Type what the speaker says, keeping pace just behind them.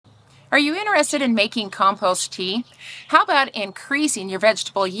Are you interested in making compost tea? How about increasing your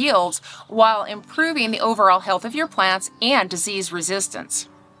vegetable yields while improving the overall health of your plants and disease resistance?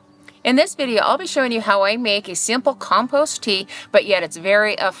 In this video, I'll be showing you how I make a simple compost tea, but yet it's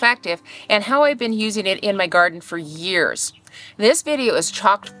very effective, and how I've been using it in my garden for years. This video is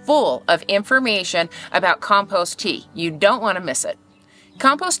chock full of information about compost tea. You don't want to miss it.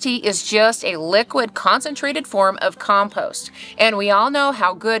 Compost tea is just a liquid concentrated form of compost, and we all know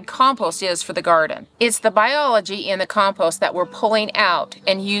how good compost is for the garden. It's the biology in the compost that we're pulling out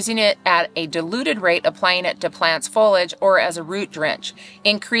and using it at a diluted rate, applying it to plants' foliage or as a root drench,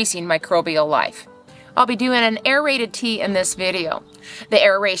 increasing microbial life. I'll be doing an aerated tea in this video. The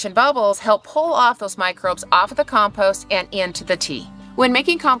aeration bubbles help pull off those microbes off of the compost and into the tea. When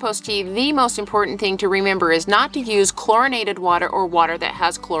making compost tea, the most important thing to remember is not to use chlorinated water or water that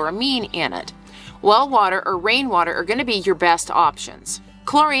has chloramine in it. Well water or rainwater are going to be your best options.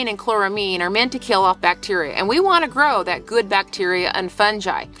 Chlorine and chloramine are meant to kill off bacteria, and we want to grow that good bacteria and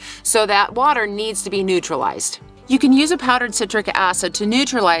fungi, so that water needs to be neutralized. You can use a powdered citric acid to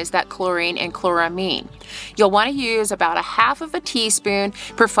neutralize that chlorine and chloramine. You'll want to use about 1/2 teaspoon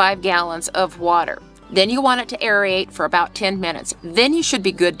per 5 gallons of water. Then you want it to aerate for about 10 minutes. Then you should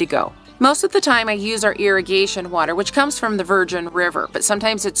be good to go. Most of the time I use our irrigation water, which comes from the Virgin River, but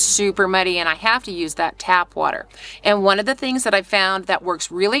sometimes it's super muddy and I have to use that tap water. And one of the things that I found that works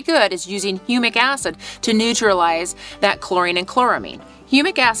really good is using humic acid to neutralize that chlorine and chloramine.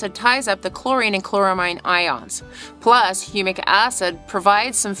 Humic acid ties up the chlorine and chloramine ions. Plus, humic acid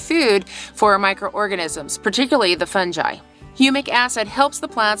provides some food for microorganisms, particularly the fungi. Humic acid helps the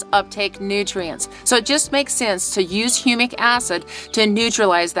plants uptake nutrients, so it just makes sense to use humic acid to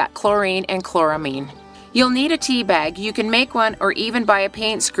neutralize that chlorine and chloramine. You'll need a tea bag. You can make one or even buy a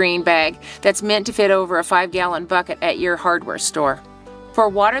paint screen bag that's meant to fit over a 5-gallon bucket at your hardware store. For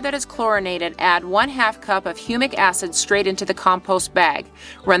water that is chlorinated, add 1/2 cup of humic acid straight into the compost bag.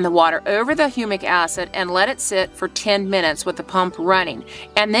 Run the water over the humic acid and let it sit for 10 minutes with the pump running,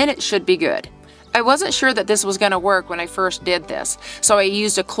 and then it should be good. I wasn't sure that this was going to work when I first did this, so I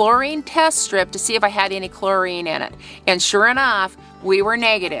used a chlorine test strip to see if I had any chlorine in it. And sure enough, we were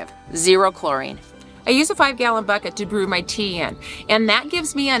negative, 0 chlorine. I use a 5-gallon bucket to brew my tea in, and that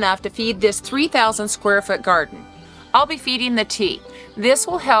gives me enough to feed this 3,000 square foot garden. I'll be feeding the tea. This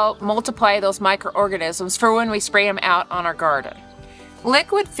will help multiply those microorganisms for when we spray them out on our garden.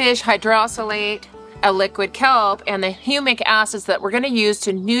 Liquid fish hydrolyzed, a liquid kelp, and the humic acids that we're going to use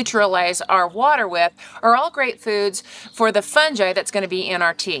to neutralize our water with are all great foods for the fungi that's going to be in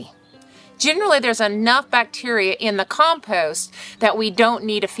our tea. Generally, there's enough bacteria in the compost that we don't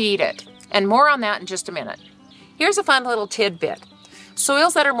need to feed it, and more on that in just a minute. Here's a fun little tidbit.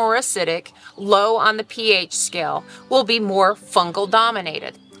 Soils that are more acidic, low on the pH scale, will be more fungal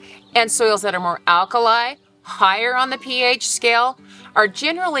dominated, and soils that are more alkali, higher on the pH scale, are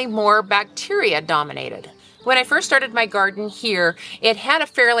generally more bacteria dominated. When I first started my garden here, it had a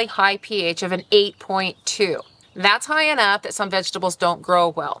fairly high pH of an 8.2. That's high enough that some vegetables don't grow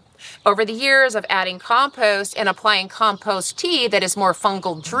well. Over the years of adding compost and applying compost tea that is more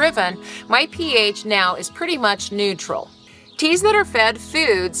fungal driven, my pH now is pretty much neutral. Teas that are fed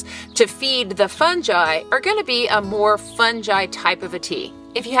foods to feed the fungi are going to be a more fungi type of a tea.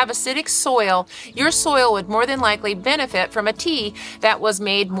 If you have acidic soil, your soil would more than likely benefit from a tea that was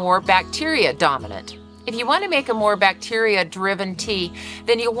made more bacteria dominant. If you want to make a more bacteria-driven tea,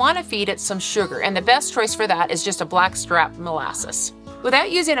 then you'll want to feed it some sugar, and the best choice for that is just a blackstrap molasses.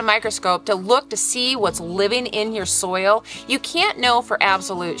 Without using a microscope to look to see what's living in your soil, you can't know for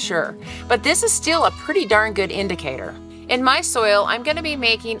absolute sure, but this is still a pretty darn good indicator. In my soil, I'm going to be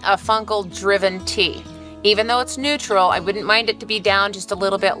making a fungal-driven tea. Even though it's neutral, I wouldn't mind it to be down just a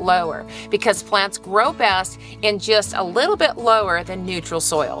little bit lower, because plants grow best in just a little bit lower than neutral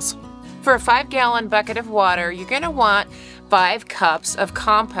soils. For a 5-gallon bucket of water, you're going to want 5 cups of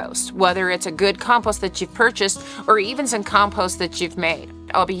compost, whether it's a good compost that you've purchased or even some compost that you've made.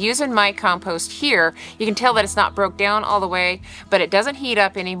 I'll be using my compost here. You can tell that it's not broke down all the way, but it doesn't heat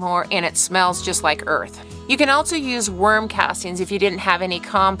up anymore and it smells just like earth. You can also use worm castings if you didn't have any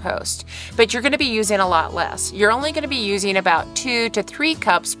compost, but you're going to be using a lot less. You're only going to be using about 2 to 3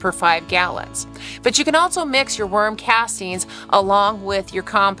 cups per 5 gallons. But you can also mix your worm castings along with your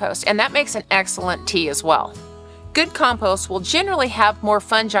compost, and that makes an excellent tea as well. Good compost will generally have more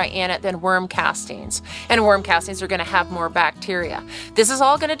fungi in it than worm castings, and worm castings are going to have more bacteria. This is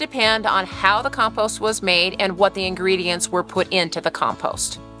all going to depend on how the compost was made and what the ingredients were put into the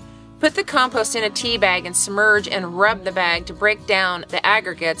compost. Put the compost in a tea bag and submerge and rub the bag to break down the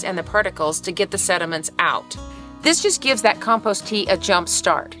aggregates and the particles to get the sediments out. This just gives that compost tea a jump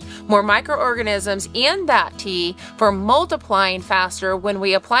start. more microorganisms in that tea for multiplying faster when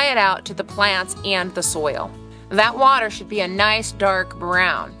we apply it out to the plants and the soil. That water should be a nice dark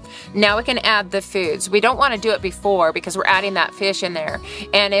brown. Now we can add the foods. We don't want to do it before because we're adding that fish in there.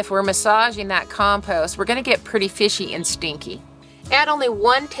 And if we're massaging that compost, we're going to get pretty fishy and stinky. Add only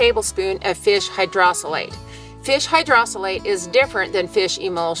 1 tablespoon of fish hydrosolate. Fish hydrosolate is different than fish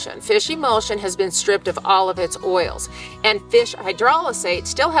emulsion. Fish emulsion has been stripped of all of its oils, and fish hydrolysate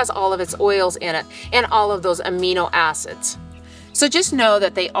still has all of its oils in it and all of those amino acids. So just know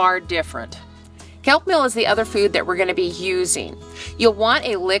that they are different. Kelp meal is the other food that we're going to be using. You'll want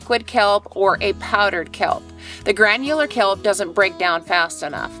a liquid kelp or a powdered kelp. The granular kelp doesn't break down fast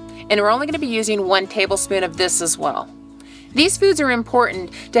enough, and we're only going to be using 1 tablespoon of this as well. These foods are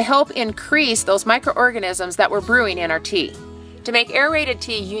important to help increase those microorganisms that we're brewing in our tea. To make aerated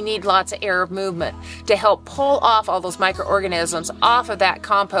tea, you need lots of air movement to help pull off all those microorganisms off of that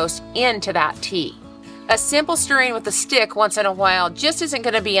compost into that tea. A simple stirring with a stick once in a while just isn't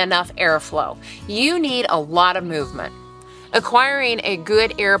going to be enough airflow. You need a lot of movement. Acquiring a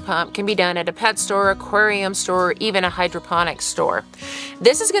good air pump can be done at a pet store, aquarium store, or even a hydroponics store.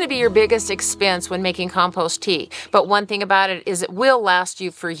 This is going to be your biggest expense when making compost tea, but one thing about it is it will last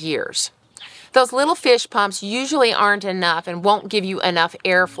you for years. Those little fish pumps usually aren't enough and won't give you enough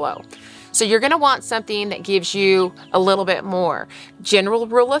airflow. So you're going to want something that gives you a little bit more. General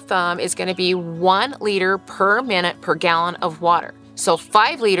rule of thumb is going to be 1 liter per minute per gallon of water. So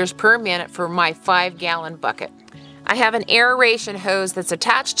 5 liters per minute for my 5-gallon bucket. I have an aeration hose that's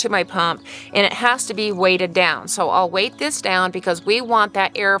attached to my pump, and it has to be weighted down. So I'll weight this down because we want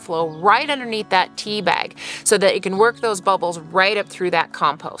that airflow right underneath that tea bag so that it can work those bubbles right up through that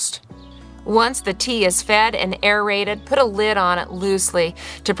compost. Once the tea is fed and aerated, put a lid on it loosely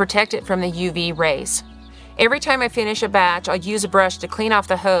to protect it from the UV rays. Every time I finish a batch, I'll use a brush to clean off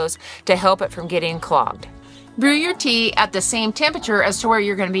the hose to help it from getting clogged. Brew your tea at the same temperature as to where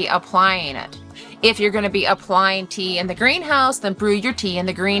you're going to be applying it. If you're going to be applying tea in the greenhouse, then brew your tea in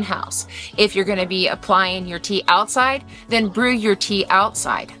the greenhouse. If you're going to be applying your tea outside, then brew your tea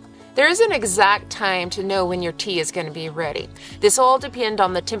outside. There is an exact time to know when your tea is going to be ready. This will all depend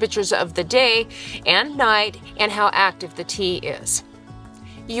on the temperatures of the day and night and how active the tea is.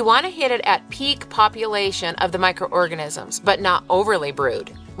 You want to hit it at peak population of the microorganisms, but not overly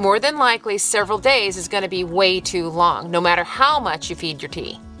brewed. More than likely, several days is going to be way too long, no matter how much you feed your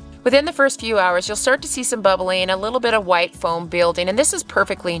tea. Within the first few hours, you'll start to see some bubbling, a little bit of white foam building, and this is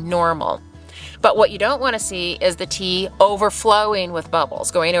perfectly normal. But what you don't want to see is the tea overflowing with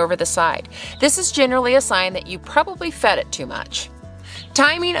bubbles going over the side. This is generally a sign that you probably fed it too much.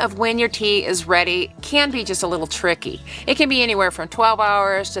 Timing of when your tea is ready can be just a little tricky. It can be anywhere from 12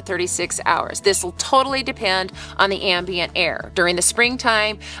 hours to 36 hours. This will totally depend on the ambient air. During the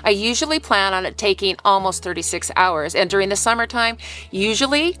springtime, I usually plan on it taking almost 36 hours, and during the summertime,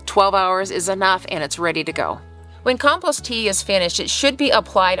 usually 12 hours is enough and it's ready to go. When compost tea is finished, it should be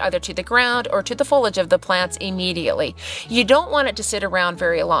applied either to the ground or to the foliage of the plants immediately. You don't want it to sit around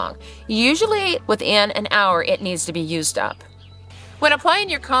very long. Usually within an hour, it needs to be used up. When applying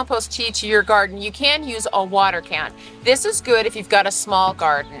your compost tea to your garden, you can use a water can. This is good if you've got a small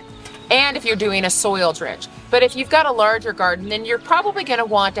garden and if you're doing a soil drench. But if you've got a larger garden, then you're probably going to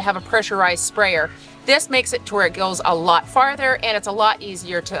want to have a pressurized sprayer. This makes it to where it goes a lot farther and it's a lot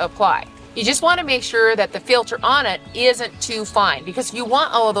easier to apply. You just want to make sure that the filter on it isn't too fine because you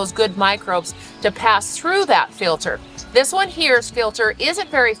want all of those good microbes to pass through that filter. This one here's filter isn't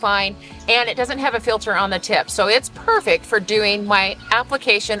very fine and it doesn't have a filter on the tip, so it's perfect for doing my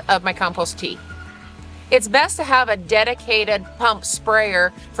application of my compost tea. It's best to have a dedicated pump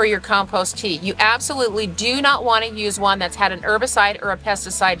sprayer for your compost tea. You absolutely do not want to use one that's had an herbicide or a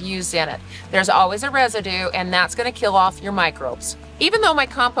pesticide used in it. There's always a residue and that's going to kill off your microbes. Even though my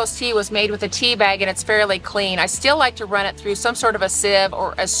compost tea was made with a tea bag and it's fairly clean, I still like to run it through some sort of a sieve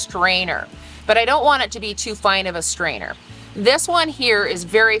or a strainer. But I don't want it to be too fine of a strainer. This one here is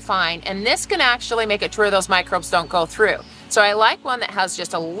very fine and this can actually make it to where those microbes don't go through. So I like one that has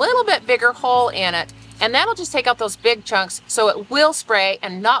just a little bit bigger hole in it, and that'll just take out those big chunks so it will spray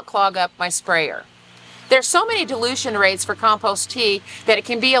and not clog up my sprayer. There's so many dilution rates for compost tea that it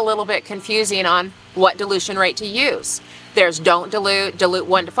can be a little bit confusing on what dilution rate to use. There's don't dilute, dilute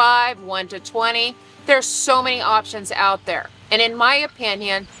 1 to 5, 1 to 20. There's so many options out there. And in my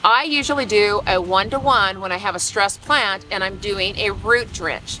opinion, I usually do a 1-to-1 when I have a stressed plant and I'm doing a root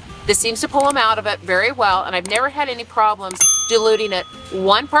drench. This seems to pull them out of it very well, and I've never had any problems diluting it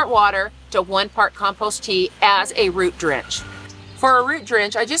 1 part water to 1 part compost tea as a root drench. For a root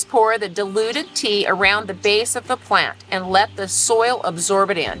drench, I just pour the diluted tea around the base of the plant and let the soil absorb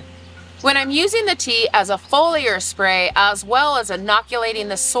it in. When I'm using the tea as a foliar spray as well as inoculating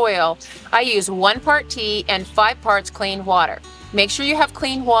the soil, I use 1 part tea and 5 parts clean water. Make sure you have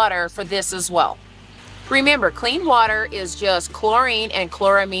clean water for this as well. Remember, clean water is just chlorine and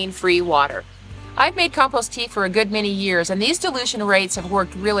chloramine free water. I've made compost tea for a good many years and these dilution rates have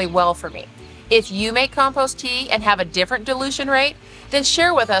worked really well for me. If you make compost tea and have a different dilution rate, then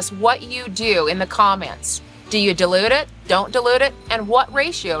share with us what you do in the comments. Do you dilute it? Don't dilute it? And what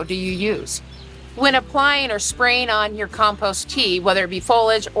ratio do you use? When applying or spraying on your compost tea, whether it be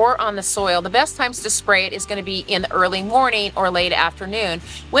foliage or on the soil, the best times to spray it is going to be in the early morning or late afternoon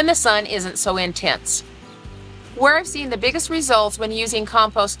when the sun isn't so intense. Where I've seen the biggest results when using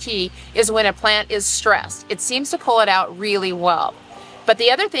compost tea is when a plant is stressed. It seems to pull it out really well. But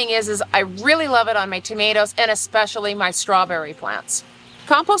the other thing is I really love it on my tomatoes and especially my strawberry plants.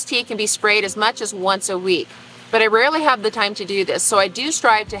 Compost tea can be sprayed as much as once a week, but I rarely have the time to do this, so I do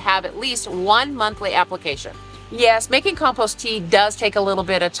strive to have at least 1 monthly application. Yes, making compost tea does take a little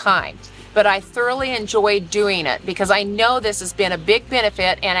bit of time, but I thoroughly enjoy doing it because I know this has been a big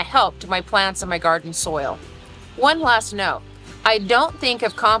benefit and a help to my plants and my garden soil. One last note, I don't think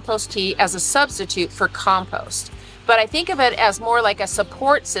of compost tea as a substitute for compost, but I think of it as more like a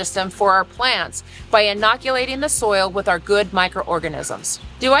support system for our plants by inoculating the soil with our good microorganisms.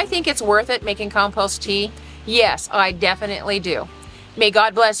 Do I think it's worth it making compost tea? Yes, I definitely do. May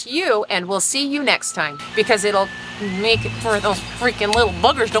God bless you, and we'll see you next time, because it'll make it for those freaking little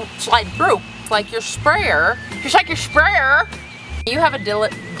buggers don't slide through. It's like your sprayer. Just like your sprayer. You have a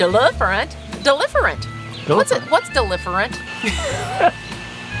deliferant. What's it? What's deliferant?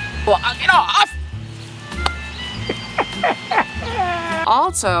 Well, I'll get off.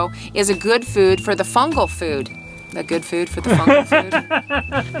 Also is a good food for the fungal food. A good food for the fungal food.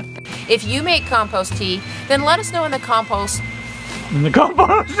 If you make compost tea, then let us know in the compost. In the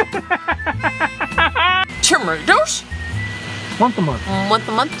compost? Tomatoes? Month a month. Month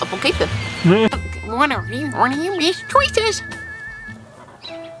a month? Okay then. One of you makes choices.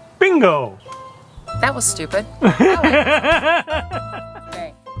 Bingo! That was stupid.